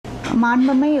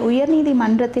மாண்புமை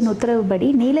உயர்நீதிமன்றத்தின் உத்தரவுப்படி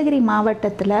நீலகிரி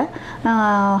மாவட்டத்தில்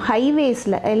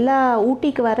ஹைவேஸில் எல்லா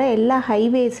ஊட்டிக்கு வர எல்லா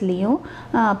ஹைவேஸ்லேயும்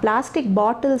பிளாஸ்டிக்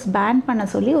பாட்டில்ஸ் பேன் பண்ண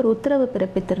சொல்லி ஒரு உத்தரவு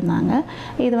பிறப்பித்திருந்தாங்க.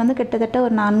 இது வந்து கிட்டத்தட்ட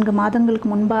ஒரு 4 மாதங்களுக்கு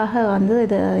முன்பாக வந்து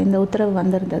இந்த உத்தரவு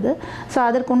வந்திருந்தது. ஸோ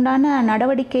அதற்குண்டான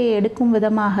நடவடிக்கை எடுக்கும்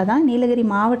விதமாக தான் நீலகிரி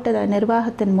மாவட்ட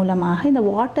நிர்வாகத்தின் மூலமாக இந்த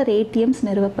வாட்டர் ஏடிஎம்ஸ்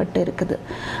நிறுவப்பட்டு இருக்குது.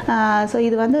 ஸோ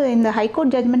இது வந்து இந்த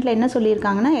ஹைகோர்ட் ஜட்மெண்ட்டில் என்ன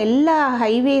சொல்லியிருக்காங்கன்னா, எல்லா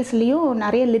ஹைவேஸ்லேயும்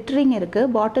நிறைய லிட்டரிங் இருக்குது.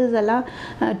 பாட்டில்ஸ் எல்லாம்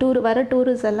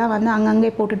டூரிஸ்ட் எல்லாம் வந்து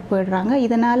அங்கங்கே போட்டுட்டு போயிடுறாங்க.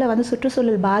 இதனால் வந்து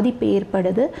சுற்றுச்சூழல் பாதிப்பு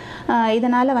ஏற்படுது.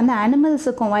 இதனால் வந்து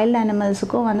அனிமல்ஸுக்கும் வைல்டு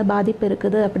அனிமல்ஸுக்கும் வந்து பாதிப்பு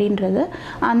இருக்குது அப்படின்றது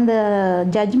அந்த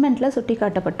ஜட்மெண்ட்டில் சுட்டி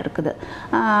காட்டப்பட்டிருக்குது.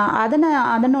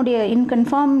 அதனுடைய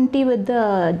இன்கன்ஃபார்மிட்டி வித் த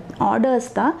ஆர்டர்ஸ்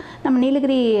தான் நம்ம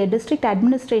நீலகிரி டிஸ்ட்ரிக்ட்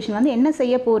அட்மினிஸ்ட்ரேஷன் வந்து என்ன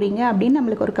செய்ய போகிறீங்க அப்படின்னு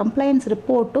நம்மளுக்கு ஒரு கம்ப்ளைண்ட்ஸ்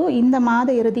ரிப்போர்ட்டும் இந்த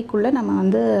மாத இறுதிக்குள்ளே நம்ம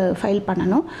வந்து ஃபைல்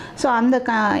பண்ணணும். ஸோ அந்த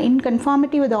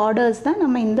இன்கன்ஃபார்மிட்டி வித் ஆர்டர்ஸ் தான்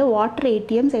நம்ம இந்த வாட்டர்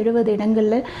ஏடிஎம்ஸ் 70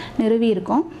 இடங்களில்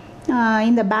நிறுவியிருக்கோம்.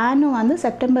 இந்த பேனும் வந்து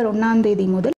செப்டம்பர் 1ஆம் தேதி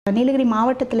முதல் நீலகிரி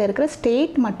மாவட்டத்தில் இருக்கிற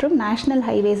ஸ்டேட் மற்றும் நேஷ்னல்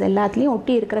ஹைவேஸ் எல்லாத்துலேயும்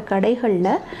ஒட்டி இருக்கிற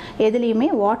கடைகளில் எதுலேயுமே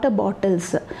water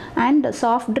bottles and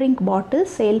soft drink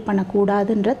bottles sale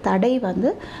பண்ணக்கூடாதுன்ற தடை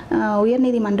வந்து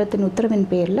உயர்நீதிமன்றத்தின் உத்தரவின்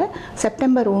பேரில்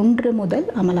செப்டம்பர் 1 முதல்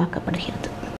அமலாக்கப்படுகிறது.